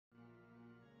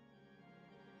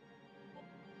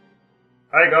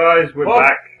Hey guys, we're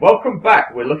back. Welcome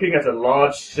back. We're looking at a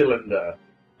large cylinder.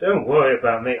 Don't worry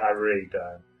about me, I really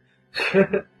don't.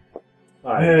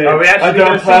 Hey, Are we actually I don't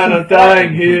gonna plan see on some dying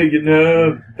fighting? here, you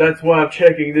know. That's why I'm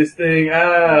checking this thing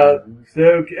out. It's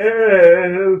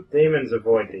okay. Demons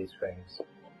avoid these things.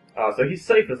 Oh, so he's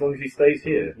safe as long as he stays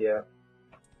here. Yeah.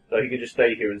 So he can just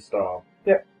stay here and starve.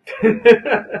 Yep.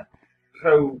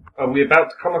 So, are we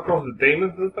about to come across the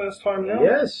demon for the first time now?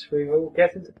 Yes, we will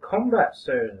get into combat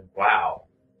soon. Wow.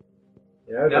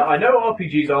 You know, Now, I know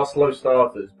RPGs are slow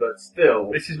starters, but still.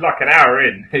 This is like an hour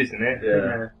in, isn't it?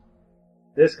 Yeah.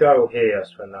 This guy will hear us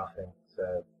for nothing,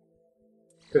 so...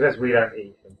 Because we don't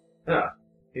eat him. Ah,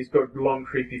 he's got long,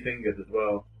 creepy fingers as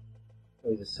well.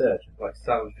 He's a surgeon. Like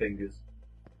salad fingers.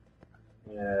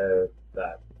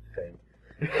 That thing.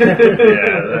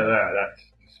 That's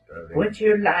disturbing. Would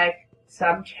you like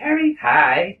some cherry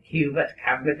pie, Hubert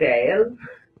Camberdale?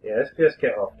 Yeah, let's just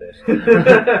get off this.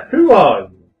 Who are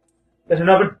you? There's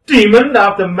another demon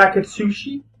after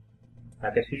Makatsushi?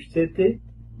 Makatsushi?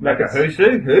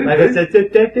 Magahusu? Who?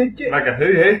 Makatsushi?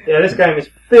 Magahu? Yeah, this game is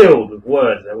filled with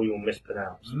words that we will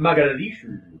mispronounce.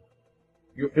 Magalishu.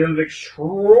 You feel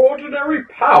extraordinary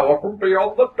power from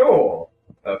beyond the door.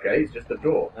 Okay, it's just a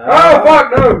door. Oh,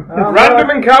 fuck, no! Random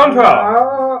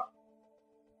encounter!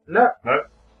 No. No.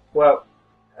 Well,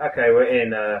 okay, we're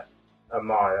in a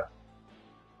mire.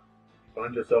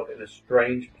 Find yourself in a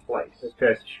strange place. It's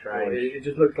just Well, strange. it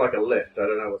just looks like a lift. I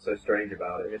don't know what's so strange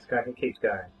about it. This guy keeps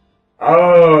going.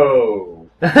 Oh!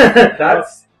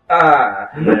 That's...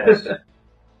 Yes.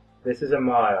 This is a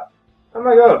mire. Oh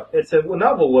my god, it's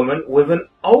another woman with an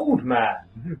old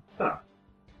man. Huh.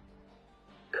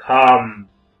 Come,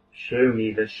 show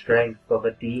me the strength of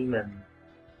a demon.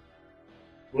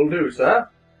 Will do, sir.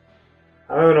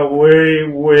 I'm on a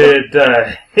weird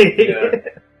day. Yeah.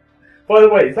 By the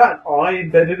way, is that an eye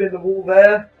embedded in the wall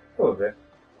there? What was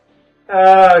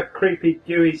it? Creepy,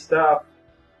 gooey stuff.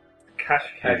 Cash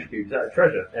Cash cube. Is that a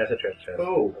treasure? That's a treasure chest.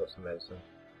 Cool. Got some medicine.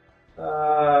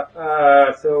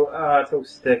 It's all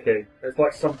sticky. It's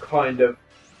like some kind of...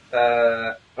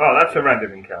 Oh, that's a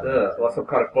random encounter. like some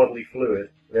kind of bodily fluid.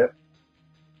 Yep.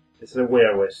 This is a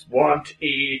werewolf. Want,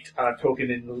 eat. I'm talking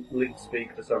in Link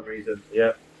speak for some reason.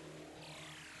 Yep.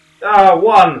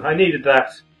 One! I needed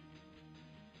that.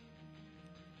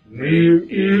 Me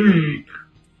eat.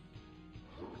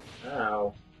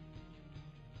 Ow.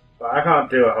 But I can't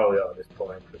do a whole lot at this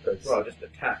point because Well, just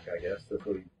attack, I guess. That's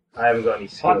what he... I haven't got any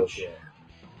skills Punch. yet.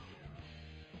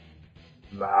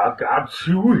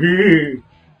 Magatsuhi!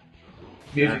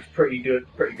 Music's pretty good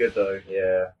though.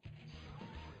 Yeah.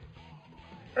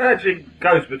 It actually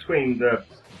goes between the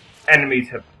enemies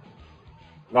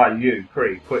like you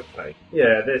pretty quickly.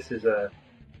 Yeah, this is a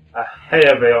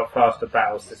hell of a lot faster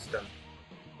battle system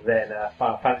than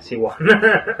Final Fantasy 1.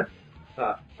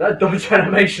 That dodge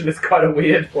animation is kind of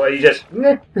weird. Well, you just...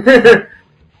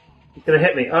 He's gonna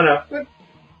hit me. Oh no.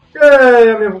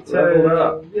 Yay, I'm able to... Leveled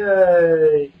up.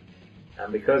 Yay!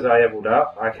 And because I leveled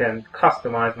up, I can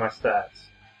customize my stats.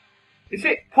 Is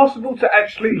it possible to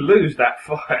actually lose that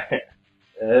fight?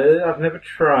 I've never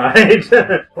tried.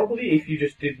 Probably if you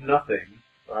just did nothing.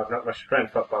 I've knocked my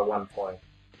strength up by 1 point.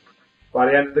 By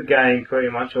the end of the game, pretty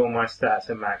much all my stats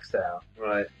are maxed out.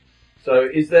 Right. So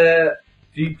is there...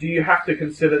 Do you have to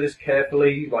consider this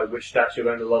carefully? Like which stats you're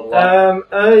going to level up?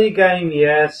 Early game,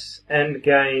 yes. End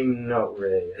game, not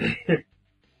really.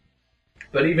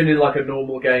 But even in like a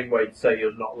normal game where you'd say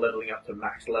you're not leveling up to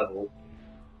max level.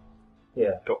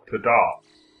 Yeah. Dr. Dark.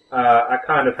 I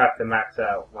kind of have to max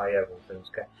out my levels in this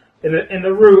game. In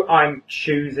the route I'm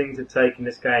choosing to take in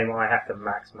this game, I have to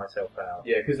max myself out.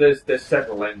 Yeah, because there's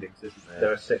several endings, isn't there?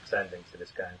 There are 6 endings to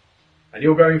this game. And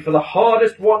you're going for the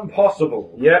hardest one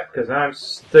possible. Yep, because I'm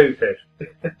stupid.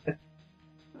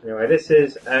 Anyway, this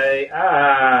is a...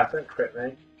 don't crit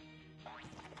me.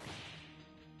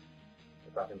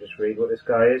 If I can just read what this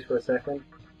guy is for a second.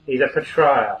 He's a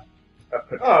Patriarch.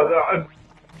 Oh, I'm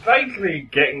vaguely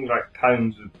getting like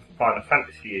tones of Final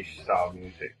Fantasy-ish style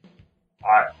music.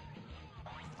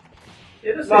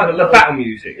 It does Like seem a the little, battle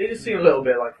music. it does seem a little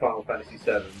bit like Final Fantasy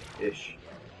VII-ish.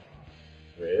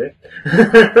 Really?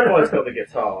 Well, it's got the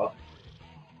guitar.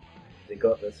 They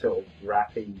got the sort of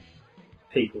rappy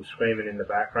people screaming in the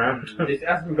background. It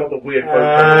hasn't got the weird Oh.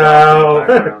 vocals in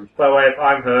the background. By the way, if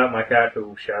I'm hurt, my character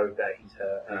will show that he's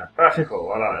hurt. That's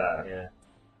cool, I like that. Yeah.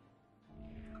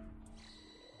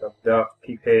 Duck,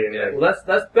 keep hearing Yeah, me. well,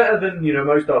 that's better than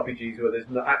most RPGs where there's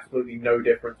absolutely no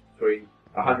difference between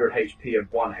 100 HP and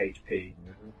 1 HP.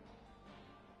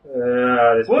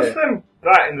 This What's game-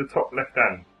 that in the top left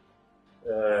hand?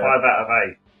 5 out of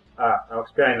 8. I'll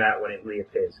explain that when it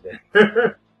reappears again.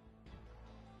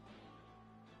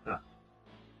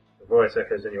 The voice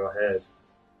echoes in your head.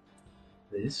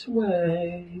 This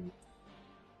way.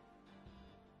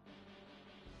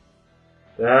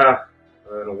 Ah,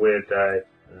 I'm having a weird day.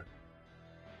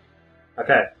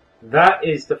 Okay, that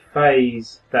is the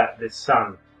phase that the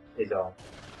sun is on.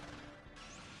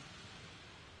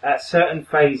 At certain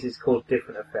phases cause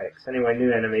different effects. Anyway,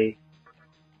 new enemy,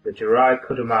 the Jirai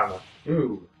Kudamama.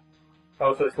 Ooh.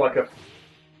 Oh, so it's like a...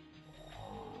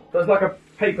 So it's like a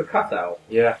paper cutout.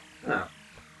 Yeah. Oh.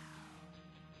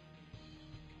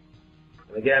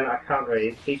 And again, I can't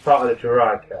read. He's part of the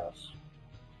Jirai cast.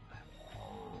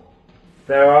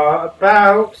 There are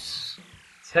about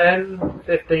 10,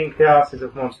 15 classes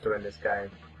of monster in this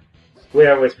game.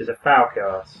 Will-O-Wisp is a foul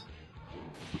class.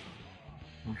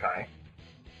 Okay.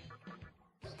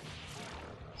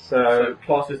 So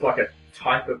class is like a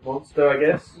type of monster, I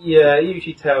guess? Yeah, it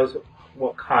usually tells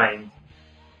what kind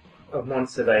of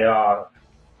monster they are.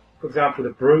 For example,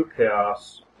 the Brute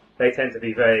class, they tend to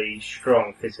be very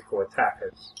strong physical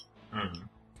attackers. Mm.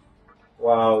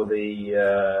 While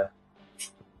the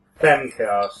Fem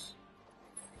class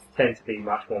tend to be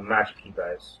much more magic-y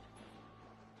based.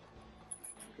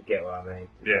 If you get what I mean.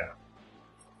 Yeah.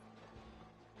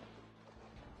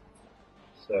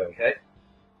 So, Okay.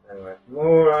 anyway,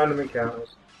 more random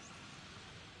encounters.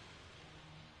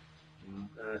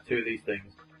 Two of these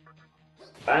things.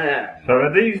 Bam! So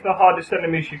are these the hardest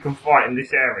enemies you can fight in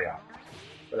this area?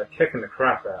 But they're kicking the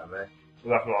crap out of me.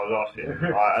 Well, that's what I was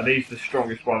asking. Are these the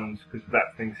strongest ones because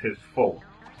that thing says full?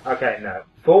 Okay, no.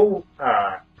 Full,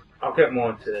 alright. I'll get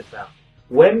more into this now.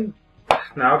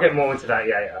 No, I'll get more into that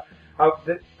later.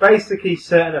 Basically,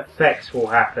 certain effects will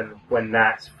happen when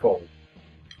that's full.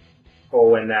 Or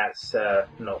when that's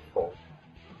not full.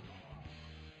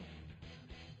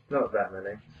 Not that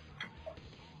many.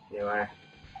 Anyway.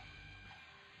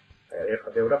 If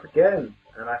I build up again.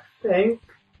 And I think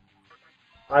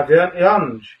I've earned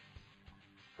lunge.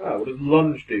 Oh, what does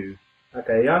lunge do?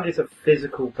 Okay, lunge is a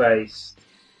physical based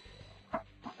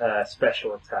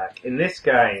special attack. In this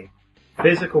game,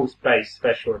 physical based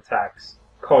special attacks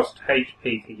cost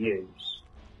HP to use.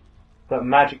 But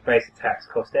magic based attacks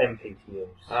cost MP to use.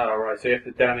 Oh, right, so you have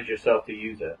to damage yourself to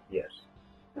use it. Yes.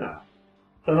 Ah.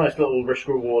 So a nice little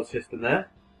risk-reward system there.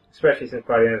 Especially since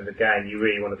by the end of the game you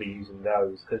really want to be using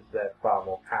those because they're far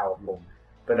more powerful.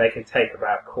 But they can take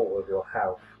about a quarter of your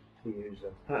health to use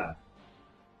them. Ah.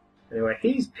 Anyway,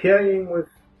 he's playing with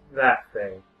that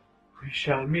thing. We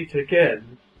shall meet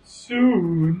again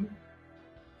soon.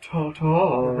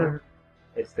 Ta-ta.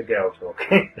 It's the girl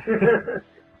talking.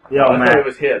 The I old thought man. it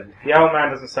was him. The old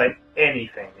man doesn't say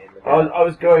anything in the game. I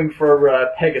was going for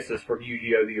Pegasus from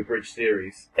Yu-Gi-Oh! The Abridged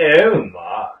series. Oh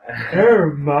my!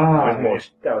 Oh my!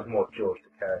 That was more George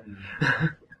Takei.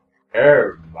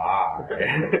 Oh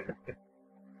my!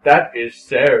 That is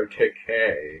so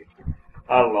Takei.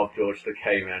 I love George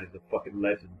Takei, man. He's a fucking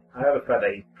legend. I have a fact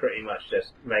that he pretty much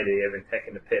just made a living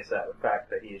taking the piss out of the fact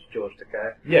that he is George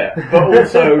Takei. Yeah, but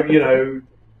also, you know,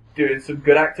 doing some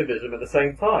good activism at the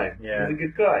same time. Yeah. He's a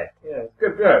good guy. Yeah,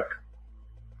 good work.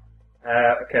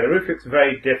 Okay, the roof looks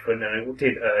very different than it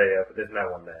did earlier, but there's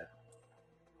no one there.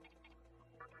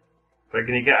 So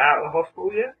can you get out of the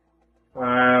hospital yet?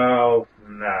 Well,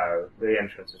 no. The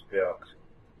entrance is blocked.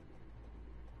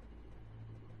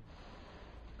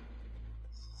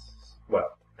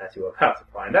 Well, as you are about to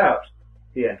find out,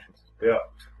 the entrance is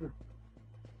blocked.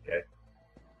 Okay.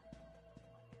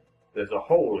 There's a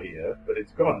hole here, but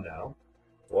it's gone now.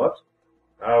 What?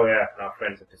 Oh yeah, our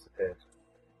friends have disappeared.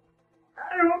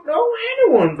 I don't know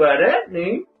anyone but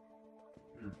Ethne.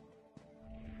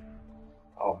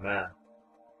 Oh man.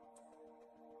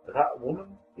 Is that a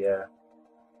woman? Yeah.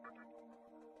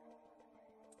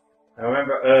 I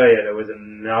remember earlier there was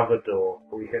another door,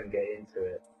 but we couldn't get into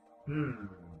it.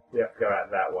 We have to go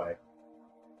out that way.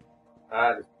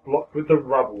 And it's blocked with the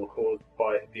rubble caused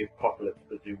by the apocalypse,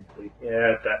 presumably.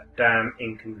 Yeah, that damn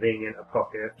inconvenient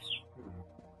apocalypse.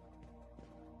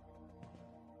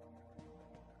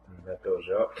 That door's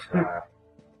locked.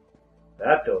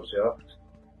 That door's locked.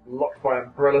 Locked by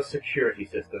umbrella security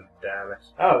system. Damn it.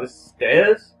 Oh, there's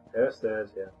stairs? There's stairs,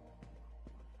 yeah.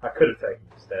 I could have taken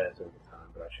the stairs all the time,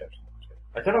 but I chose not to.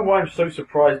 I don't know why I'm so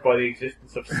surprised by the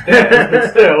existence of stairs,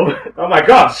 but still. Oh my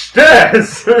god,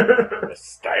 stairs! There's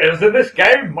stairs in this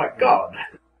game? My god!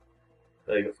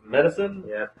 There you got some medicine.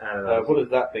 Yeah, and What does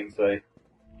that thing say?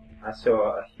 I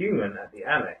saw a human at the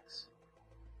annex.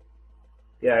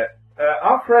 Yeah,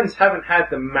 our friends haven't had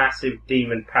the massive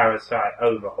demon parasite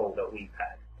overhaul that we've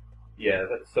had. Yeah,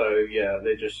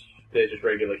 they're just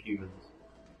regular humans.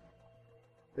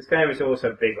 This game is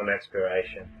also big on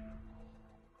exploration.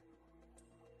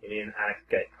 You need an annex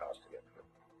gate pass to get through.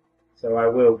 So I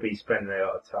will be spending a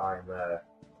lot of time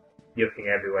looking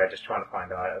everywhere, just trying to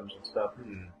find items and stuff.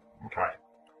 Okay.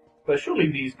 But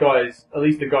surely these guys, at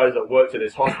least the guys that worked at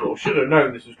this hospital, should have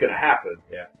known this was going to happen.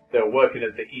 Yeah. They were working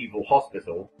at the evil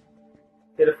hospital.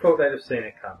 You'd have thought they'd have seen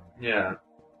it coming. Yeah.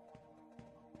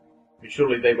 And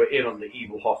surely they were in on the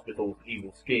evil hospital's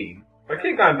evil scheme. I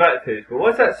keep going back to this, but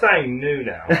what's that saying new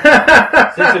now?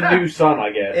 So it's a new sun, I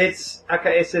guess. It's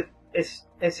okay.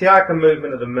 It's the icon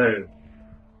movement of the moon.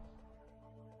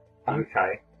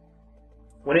 Okay.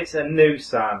 When it's a new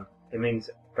sun, it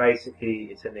means basically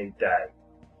it's a new day.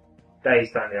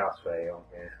 Days don't last very long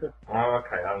here. Oh,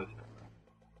 okay. That was...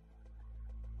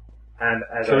 And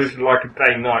as So it's like a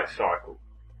day-night cycle.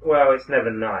 well, it's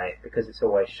never night because it's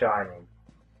always shining.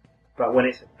 But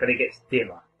it gets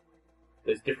dimmer.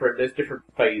 There's different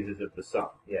phases of the sun.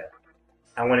 Yeah.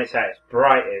 And when it's at its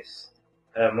brightest,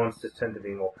 monsters tend to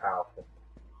be more powerful.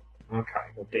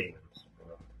 Okay. Or demons.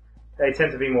 They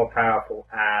tend to be more powerful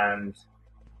and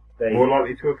they... More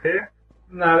likely to appear?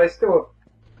 No, they still...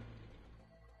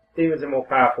 Demons are more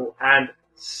powerful and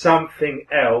something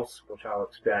else, which I'll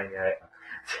explain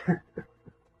later.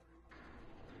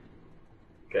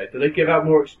 Okay, do they give out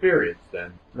more experience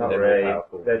then? Not They're more really.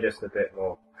 powerful? They're just a bit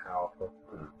more powerful.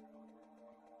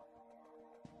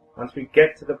 Once we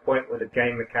get to the point where the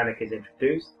game mechanic is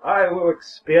introduced, I will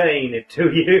explain it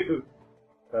to you.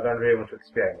 But I don't really want to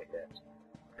explain it yet.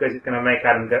 Because it's going to make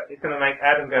Adam go, it's going to make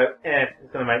Adam go, eh.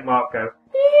 It's going to make Mark go,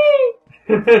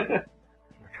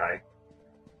 Okay.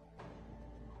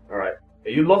 Alright. Are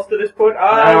you lost at this point?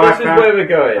 No, This is where we're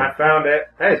going. I found it.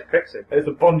 Hey, it's Pixie. It's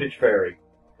a bondage fairy.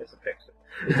 It's a Pixie.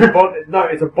 No,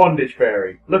 it's a bondage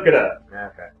fairy. Look at her.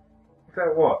 Okay. So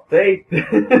what? They...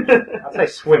 I'd say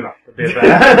swimmer would be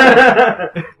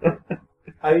better.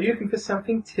 Are you looking for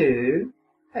something too?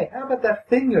 Hey, how about that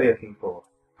thing you're looking for?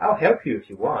 I'll help you if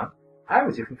you want. I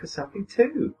was looking for something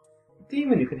too.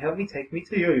 Demon, you can help me take me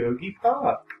to your Yogi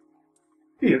Park.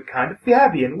 You look kind of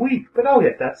flabby and weak, but I'll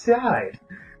let that slide.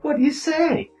 What do you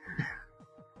say?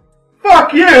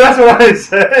 Fuck you, that's what I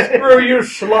say! Screw you,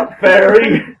 slut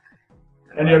fairy!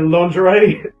 And your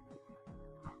lingerie.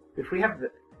 If we have to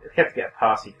get a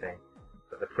party thing,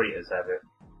 but the Pretas have it.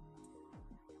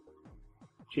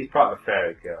 She's part of the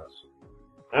fairy girls.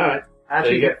 Alright. And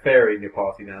So you she get fairy in your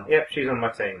party now. Yep, she's on my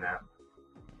team now.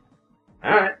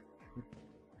 Alright.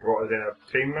 What, as in a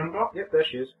team member? Yep, there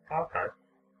she is. Okay.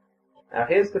 Now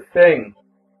here's the thing.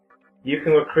 You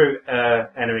can recruit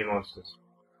enemy monsters.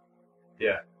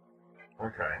 Yeah.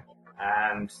 Okay.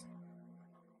 And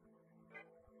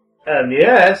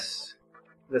yes,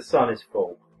 the sun is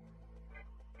full.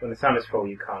 When the sun is full,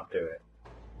 you can't do it.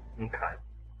 Okay.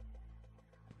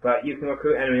 But you can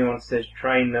recruit enemy monsters,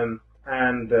 train them,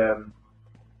 and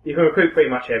you can recruit pretty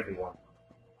much everyone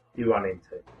you run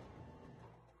into.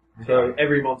 So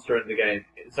every monster in the game,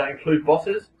 does that include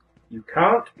bosses? You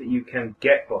can't, but you can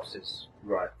get bosses.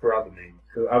 Right, for other means.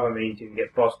 Through other means, you can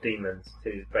get boss demons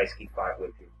to basically fight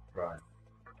with you. Right.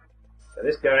 So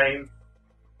this game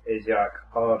is like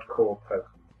hardcore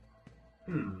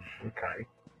Pokemon. Okay.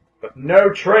 But no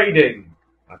trading!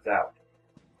 That's out.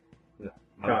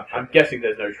 Can't I'm guessing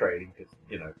there's no trading, because,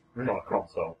 you know, it's on a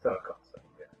console. It's not a console,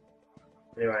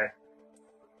 yeah. Anyway.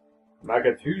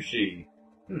 Magatushi.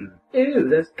 Ew,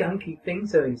 those gunky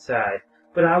things are inside.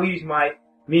 But I'll use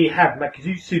me have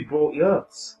Makuzu brought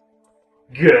yours.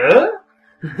 Girl?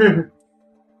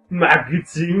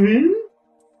 Magutsu?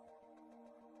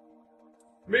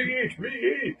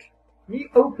 Meat! Me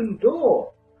open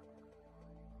door.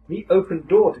 Me open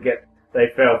door to get... They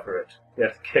fell for it. You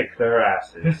have to kick their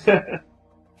asses.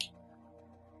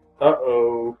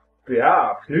 Uh-oh.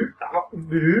 Yeah,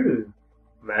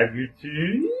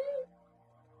 Magutsu?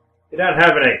 You don't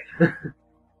have any.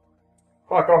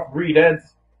 Fuck off,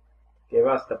 readheads. Give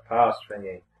us the pass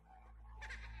thingy.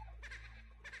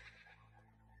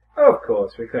 Of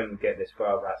course, we couldn't get this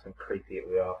far without some creepy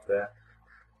we off there.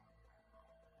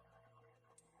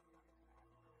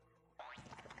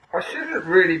 I shouldn't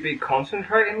really be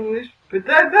concentrating on this, but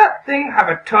did that thing have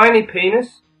a tiny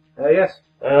penis? Yes.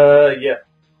 Yeah.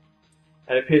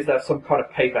 And it appears to have some kind of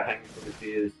paper hanging from its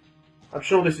ears. I'm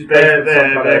sure this is based on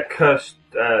some kind They're of... cursed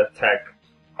tag.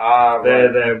 right.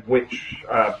 They're witch.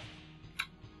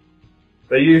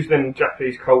 They're used in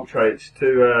Japanese culture. It's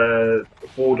to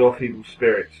ward off evil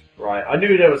spirits. Right. I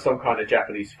knew there was some kind of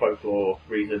Japanese folklore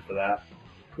reason for that.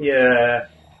 Yeah.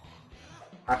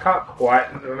 I can't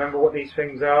quite remember what these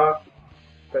things are,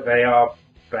 but they are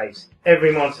based.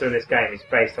 Every monster in this game is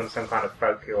based on some kind of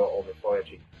folklore or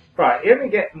mythology. Right, let me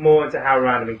get more into how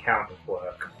random encounters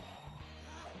work.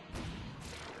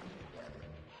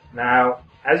 Now,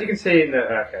 as you can see in the...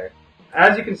 Okay.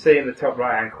 as you can see in the top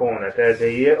right-hand corner, there's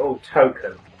a little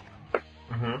token.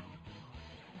 Mm-hmm.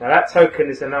 Now that token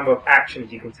is the number of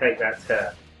actions you can take that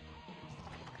turn.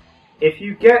 If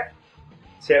you get...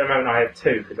 See, at the moment I have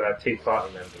 2, because I have 2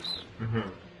 party members. Mm-hmm.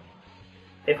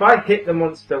 If I hit the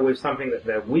monster with something that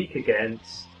they're weak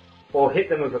against, or hit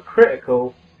them with a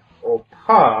critical, or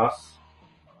pass,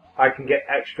 I can get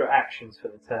extra actions for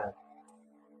the turn.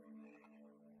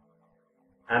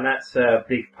 And that's a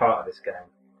big part of this game,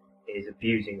 is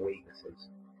abusing weaknesses.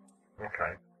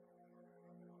 Okay.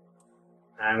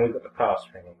 And we've got the pass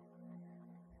thingy.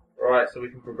 Right, so we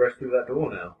can progress through that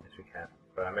door now. Yes, we can.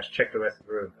 But I must check the rest of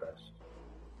the room first.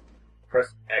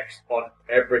 Press X on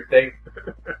everything.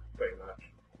 Pretty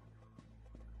much.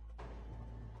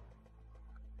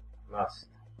 Must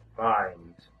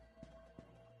find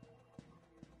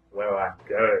where I'm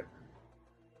going.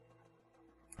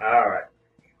 Alright.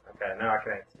 Okay, now I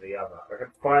can enter the other. I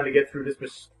can finally get through this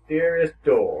mysterious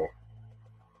door.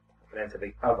 I can enter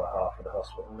the other half of the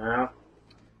hospital now.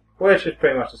 Which is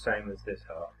pretty much the same as this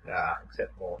half. Ah.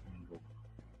 Except more evil.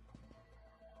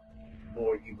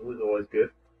 More evil is always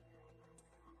good.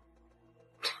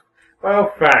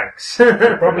 Well, thanks.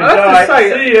 Probably I have to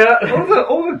say, See ya!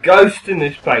 all the ghosts in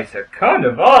this place are kind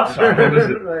of arsehole,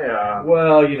 isn't it? They are.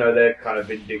 Well, you know, they're kind of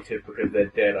vindictive because they're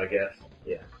dead, I guess.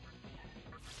 Yeah.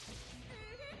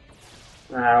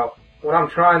 Now, what I'm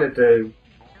trying to do...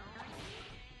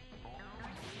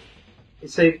 You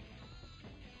see,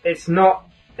 it's not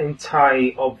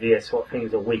entirely obvious what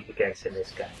things are weak against in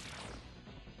this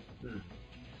game.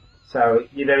 So,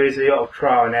 there is a lot of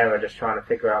trial and error just trying to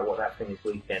figure out what that thing is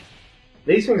weak against.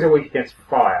 These things are weak against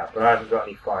fire, but I haven't got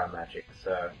any fire magic,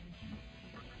 so...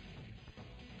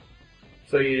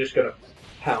 So you're just gonna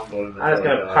pound on them. I'm just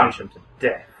going to punch them to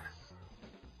death.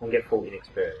 And get 14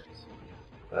 experience.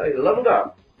 You leveled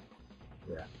up.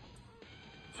 Yeah.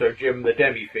 So Jim the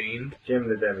Demi-Fiend. Jim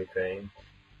the Demi-Fiend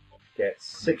gets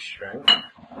 6 strength.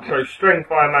 So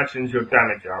strength, I imagine, is your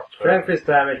damage up. So. Strength is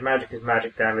damage, magic is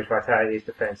magic damage, vitality is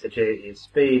defense, agility is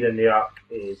speed, and the arc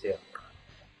is the arc.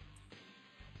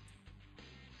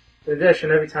 In addition,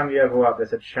 every time you level up,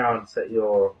 there's a chance that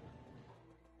your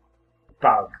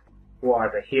bug will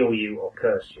either heal you or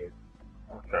curse you.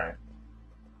 Okay.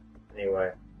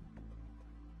 Anyway.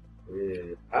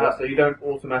 So you don't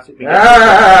automatically get...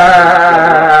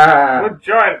 What a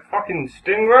giant fucking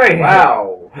stingray!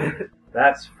 Wow!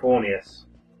 That's Fornius.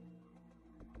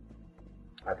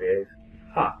 I believe.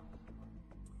 Huh.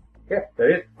 Yeah, there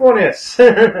is Fornius!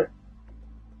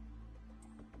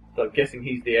 So I'm guessing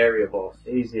he's the area boss.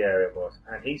 He's the area boss,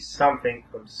 and he's something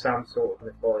from some sort of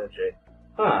mythology.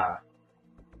 Huh.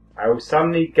 I will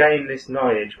suddenly gain this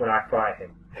knowledge when I fight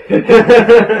him.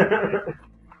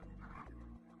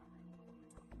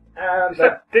 Is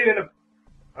that demon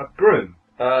a broom?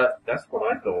 That's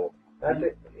what I thought.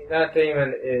 That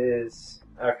demon is...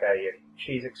 Okay, yeah,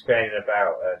 she's explaining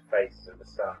about Faces of the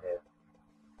Sun here.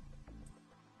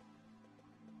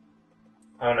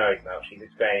 Oh no, it's not. She's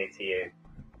explaining it to you.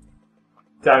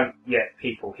 Don't let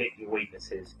people hit your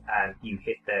weaknesses, and you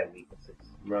hit their weaknesses.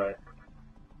 Right.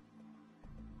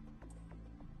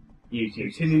 Use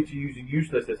Continue to use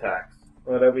useless attacks.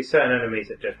 Well, there'll be certain enemies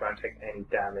that just won't take any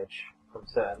damage from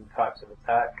certain types of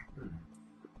attack.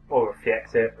 Or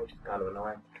reflect it, which is kind of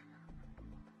annoying.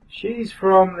 She's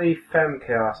from the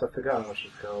Femcast. I've forgotten what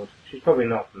she's called. She's probably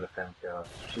not from the Femcast.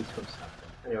 She's from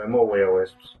something. Anyway, more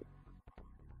wheel-wisps.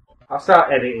 I'll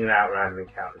start editing out random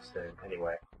encounters soon,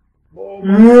 anyway.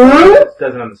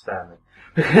 Doesn't understand me.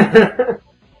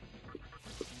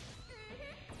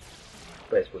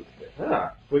 But it's weak to it.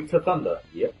 Ah, weak to thunder.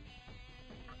 Yep.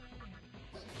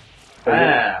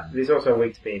 Bam! He's also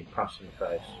weak to being punched in the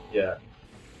face. Yeah.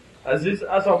 As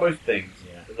are most things,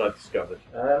 as I've discovered.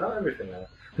 Not everything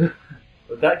though.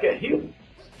 Would that get healed?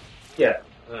 Yeah.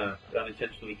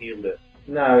 Unintentionally healed it.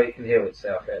 No, it can heal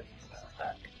itself as its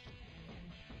attack.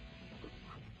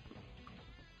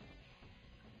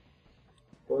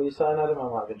 What were you saying, Adam? I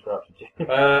might have interrupted you.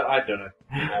 I don't know.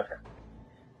 Okay.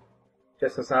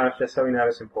 Just so we know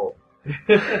it's important.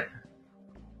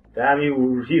 Damn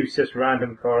you, useless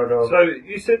random corridor. So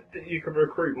you said that you can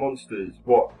recruit monsters.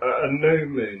 What? At a new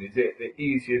moon, is it the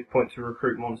easiest point to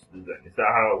recruit monsters then? Is that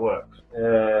how it works?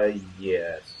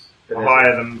 Yes. The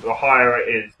higher it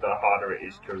is, the harder it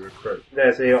is to recruit.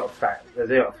 There's a lot of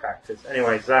factors.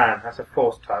 Anyway, Zan, that's a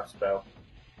force type spell.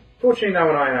 Fortunately, no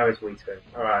one I know is weak to it.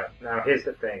 Alright, now here's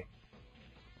the thing.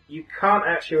 You can't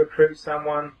actually recruit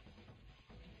someone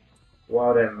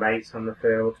while they're mates on the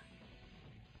field.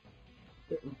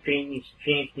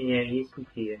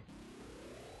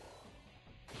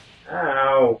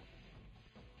 Ow!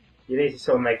 You need to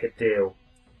sort of make a deal.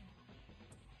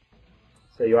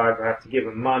 So you either have to give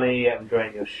them money, let them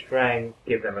drain your strength,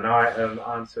 give them an item,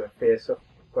 answer a philosophical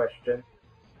question.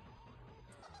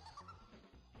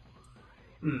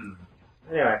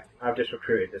 Anyway, I've just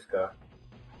recruited this guy.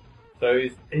 So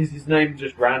is his name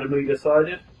just randomly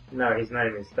decided? No, his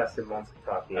name is, that's the monster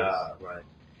type he is. Ah, right.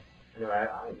 Anyway,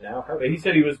 I now have But he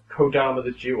said he was Kodama the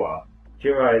Jiwa.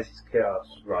 Jura is his chaos.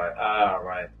 Right. Ah,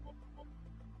 right.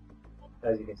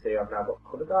 As you can see, I've now got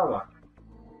Kodama.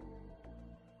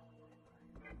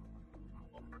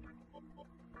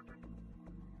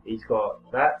 He's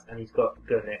got that, and he's got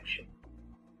connection.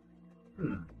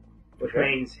 Which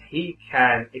means he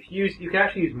can, you can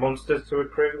actually use monsters to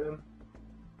recruit them.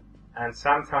 And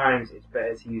sometimes it's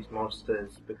better to use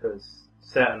monsters because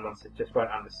certain monsters just won't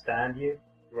understand you.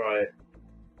 Right.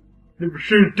 The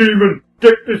machine demon!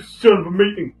 Get this son of a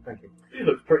meeting! Thank you. He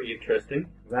looks pretty interesting.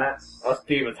 That's... Us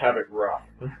demons have it rough.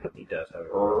 He does have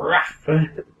it. Rough.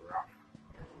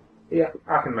 Yeah,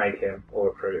 I can make him or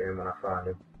recruit him when I find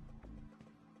him.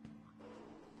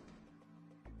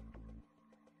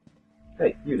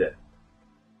 Hey, you there.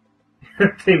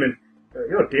 Demon.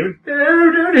 You're a demon.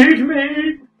 No, don't hit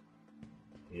me!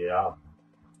 Yeah.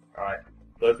 Alright.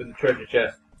 Open the treasure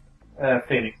chest.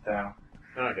 Phoenix down.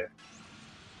 Okay.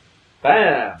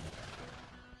 Bam!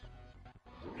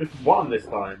 Just one this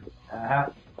time.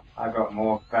 I got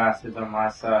more bastards on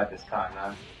my side this time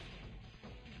now.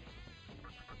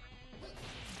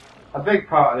 A big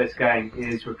part of this game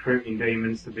is recruiting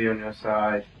demons to be on your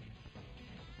side.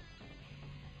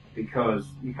 Because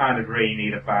you kind of really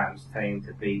need a balanced team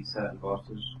to beat certain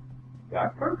bosses. Yeah,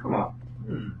 Pokemon.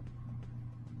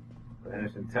 But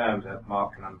it's in terms that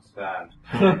Mark can understand.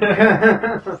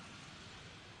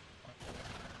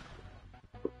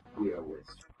 We are with.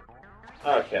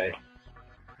 Okay.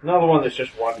 Another one that's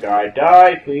just one guy.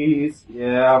 Die, please!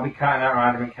 Yeah, I'll be cutting out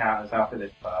random encounters after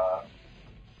this part.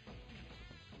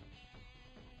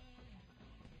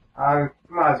 I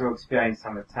might as well explain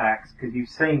some attacks, because you've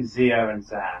seen Zeo and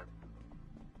Zan.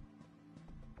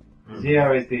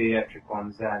 Zeo is the electric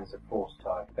one, Zan is a force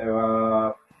type. There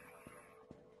are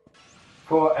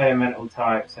 4 elemental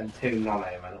types and 2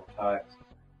 non-elemental types.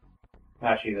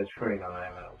 Actually, there's 3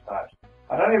 non-elemental types.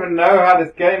 I don't even know how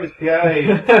this game is played!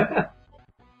 Okay,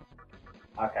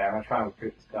 I'm gonna try and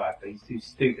recruit this guy, but he's too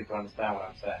stupid to understand what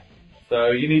I'm saying.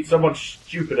 So you need someone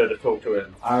stupider to talk to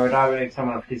him. I would either need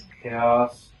someone of his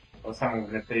class, or someone with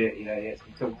an ability that gets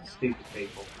to talk to stupid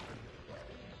people.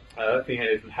 I don't think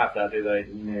any of them have that, do they?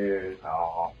 No.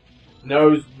 Aw.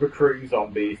 No recruiting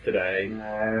zombies today.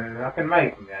 No, I can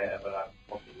make them later, but I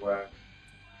probably won't.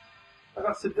 I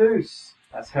got Seduce.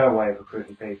 That's her way of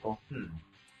recruiting people.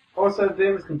 Also,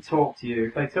 demons can talk to you.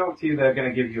 If they talk to you, they're going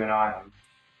to give you an item.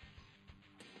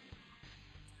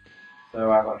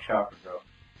 So I got Sharper Drop,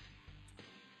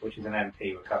 which is an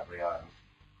MP recovery item.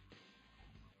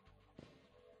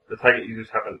 I take it you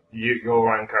just haven't, your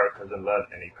own character hasn't learned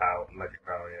any magic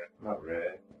power yet. Not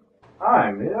really.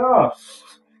 I'm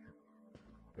lost.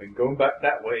 We're going back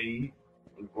that way.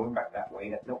 We're going back that way,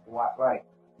 that's not the right way.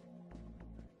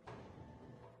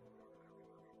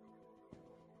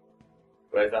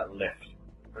 Where's that lift?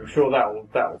 I'm sure that will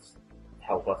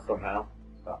help us somehow.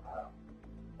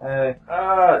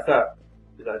 Is that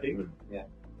a demon? Yeah.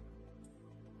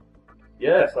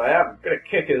 Yes, I am. Gonna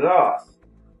kick his ass.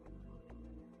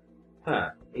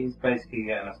 Huh. He's basically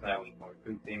getting us now we can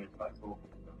recruit demons by talking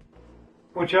to them.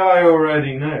 Which I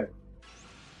already know.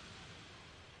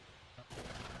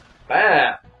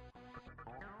 Bam!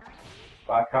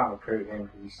 But I can't recruit him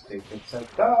because he's stupid, so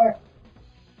die!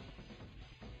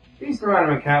 These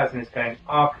random encounters in this game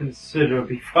are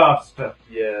considerably faster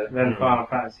than Final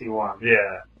Fantasy 1.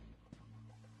 Yeah.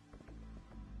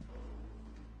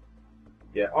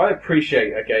 Yeah, I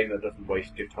appreciate a game that doesn't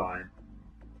waste your time.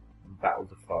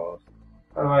 Battles are fast.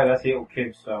 By the way, that's the little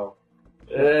kid style.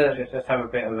 Just have a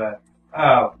bit of a,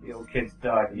 oh, little kids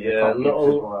died. Yeah,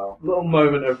 little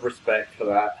moment of respect for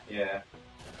that. Yeah.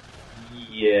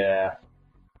 Yeah.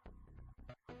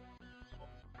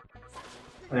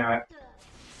 Anyway.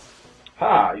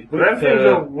 Ha! He's Them things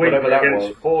are weak whatever that against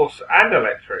was. force and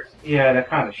electric. Yeah, they're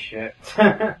kind of shit.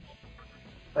 They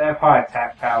have high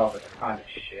attack power, but they're kind of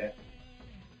shit.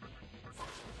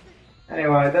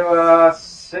 Anyway, there were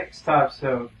 7 types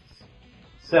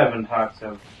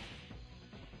of...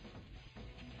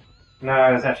 No,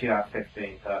 there's actually like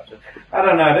 15 types of... I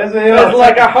don't know, There's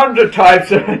like 100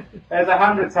 types of... There's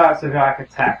 100 types of like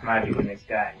attack magic in this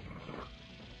game.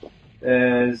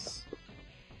 There's...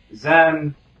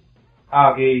 Zan,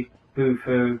 Agi,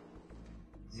 Bufu,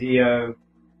 Zeo,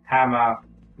 Hammer,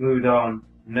 Mudon,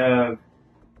 Nerve,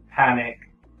 Panic,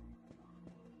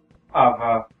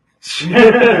 Other,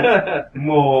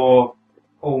 more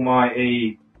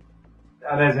almighty.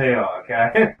 Oh, there's they are,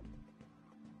 okay?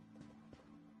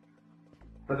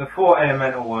 But the 4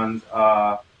 elemental ones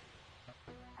are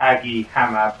Agi,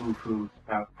 Hammer, Bufu,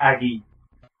 no, Agi.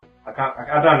 I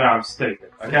don't know, I'm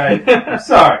stupid, okay?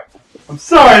 I'm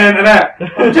sorry, Internet!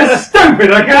 I'm just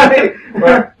stupid, okay?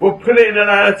 We'll put it in an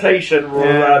annotation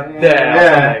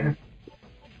there.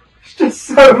 It's just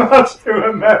so much to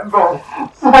remember.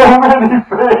 So many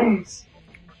things.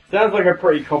 Sounds like a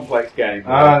pretty complex game.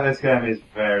 This game is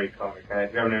very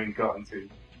complicated. We haven't even gotten to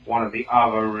one of the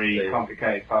other really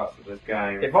complicated parts of this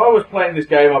game. If I was playing this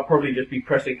game, I'd probably just be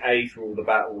pressing A through all the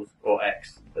battles, or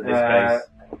X in this case.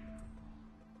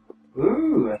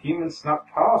 Ooh, a human snuck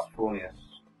past Fornius.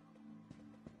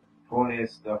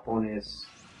 Fornius, the Fornius.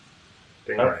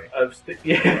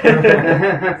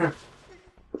 Yeah.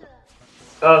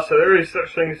 Oh, so there is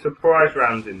such thing as surprise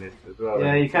rounds in this as well.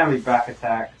 Yeah, you can be back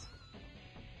attacked,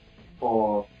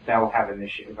 or they'll have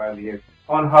initiative over you.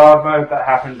 On hard mode, that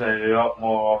happens a lot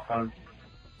more often.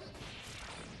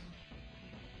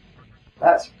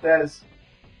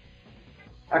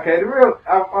 Okay,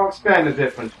 I'll explain the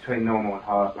difference between normal and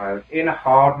hard mode. In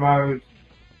hard mode,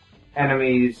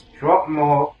 enemies drop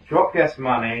less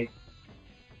money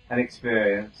and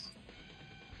experience.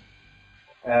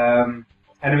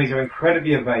 Enemies are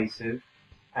incredibly evasive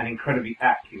and incredibly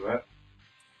accurate.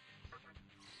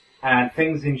 And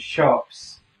things in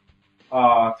shops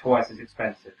are twice as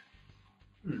expensive.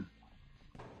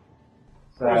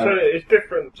 So it's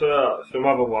different to some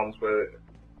other ones where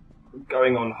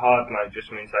going on hard mode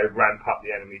just means they ramp up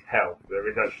the enemy's health. There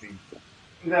is actually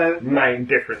main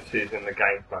differences in the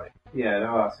gameplay. Yeah, there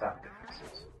are some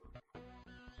differences.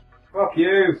 Fuck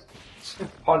you!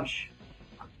 Punch.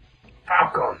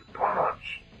 Falcon,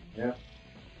 punch! Yeah.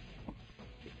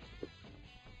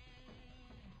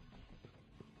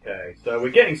 Okay, so we're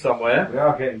getting somewhere. We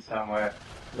are getting somewhere.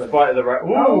 Despite the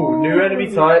Ooh, new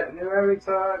enemy type. New enemy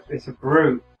type. It's a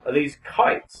brute. Are these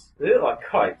kites? They look like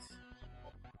kites.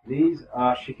 These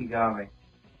are Shikigami.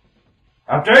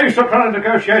 I'll tell you, stop trying to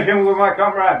negotiate him with my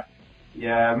comrade!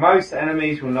 Yeah, most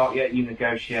enemies will not let you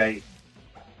negotiate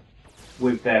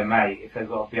with their mate if they've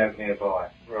got a bloke nearby.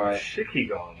 Right.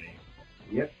 Shikigami?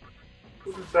 Yep.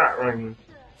 What does that ring?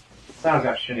 Sounds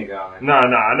like Shinigami. No,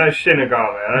 I know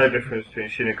Shinigami. I know the difference between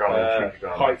Shinigami and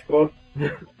Shikigami. Kite squad.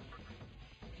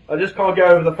 I just can't get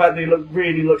over the fact that he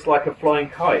really looks like a flying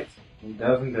kite. He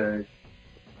doesn't do.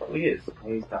 Probably is.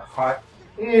 He's the height.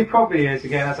 He probably is.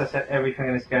 Again, as I said, everything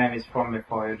in this game is from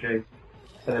mythology.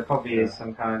 So there probably is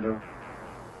some kind of...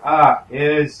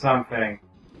 here's something.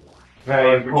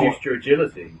 Very important. Reduced your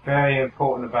agility. Very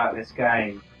important about this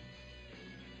game.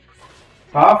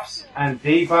 Buffs and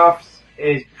debuffs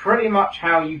is pretty much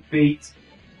how you beat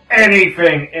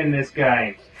anything in this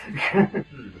game.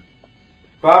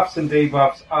 Buffs and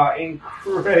debuffs are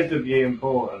incredibly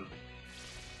important.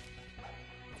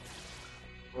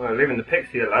 Well, leaving the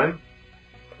pixie alone.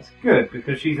 It's good,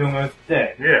 because she's almost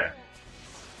dead. Yeah.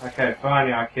 Okay,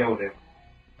 finally I killed him.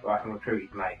 But I can recruit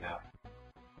his mate now.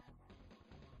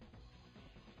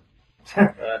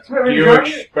 Do you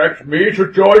expect me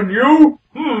to join you?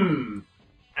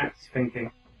 He's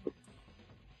thinking.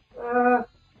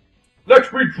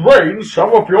 Let me drain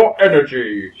some of your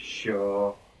energy.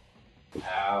 Sure.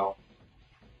 Ow.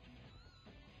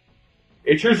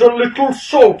 It is a little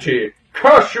salty.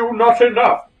 Curse you not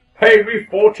enough. Pay me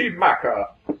 40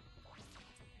 maca.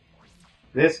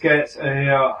 This gets a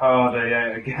lot harder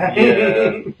yet again.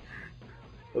 Yeah.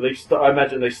 Well, I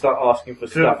imagine they start asking for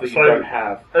stuff that you don't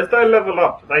have. As they level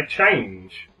up, they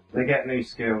change. They get new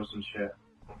skills and shit.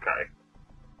 Okay.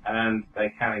 And they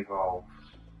can evolve.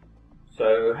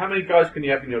 So, how many guys can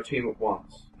you have in your team at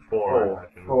once? Four.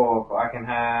 Four, but I can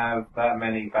have that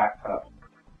many backed up.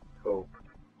 Cool.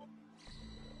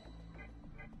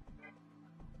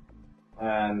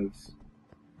 And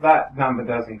that number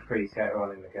does increase later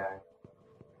on in the game.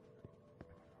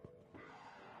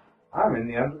 I'm in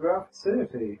the underground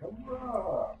facility.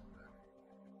 Hurrah!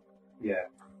 Yeah.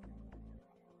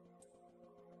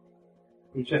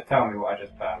 You just tell me what I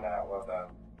just found out. Well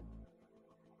done.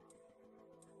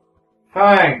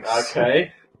 Thanks!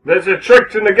 Okay. There's a trick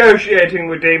to negotiating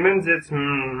with demons. It's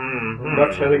I'm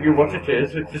not telling you what it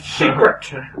is. It's a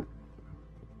secret.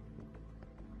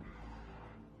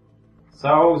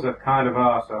 Souls are kind of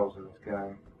arseholes in this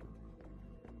game.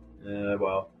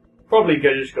 Well, probably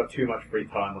just got too much free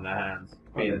time on their hands.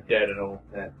 Being dead and all.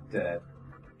 They're dead.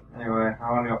 Anyway,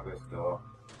 I want to open this door.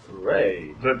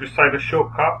 Great. Does that just say the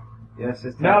shortcut? Yes,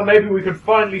 it's Now maybe we can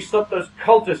finally stop those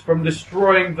cultists from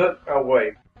destroying the... Oh,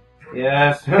 wait.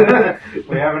 Yes,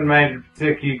 we haven't made a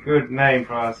particularly good name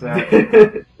for ourselves.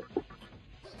 This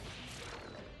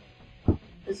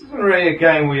isn't really a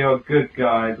game where you're a good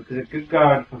guy, because a good guy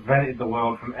would have prevented the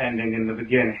world from ending in the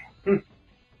beginning.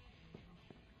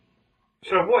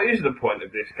 So what is the point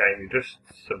of this game? You're just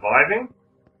surviving?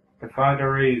 To find a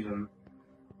reason.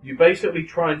 You're basically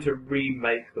trying to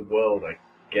remake the world, I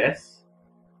guess?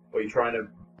 Or you're trying to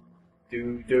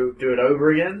do it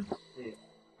over again?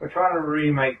 We're trying to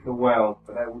remake the world,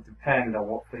 but that will depend on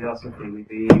what philosophy we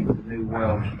believe the new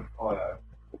world should follow.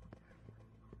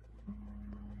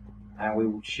 And we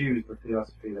will choose the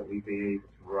philosophy that we believe is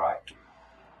right.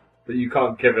 But you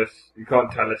can't tell us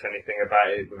anything about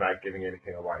it without giving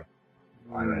anything away.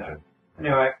 I imagine.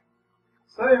 Anyway,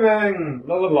 saving!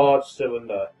 Another large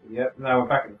cylinder. Yep, now we're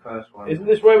back at the first one. Isn't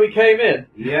this where we came in?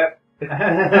 Yep.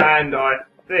 And I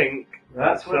think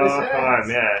That's what this our is. time,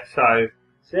 yeah. So,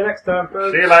 See you next time,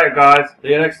 folks. see you later, guys. See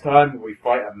you next time when we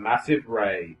fight a massive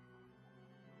ray.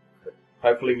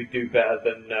 Hopefully we do better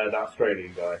than that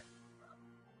Australian guy.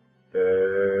 Oh,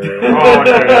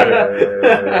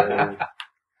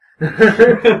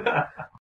 no.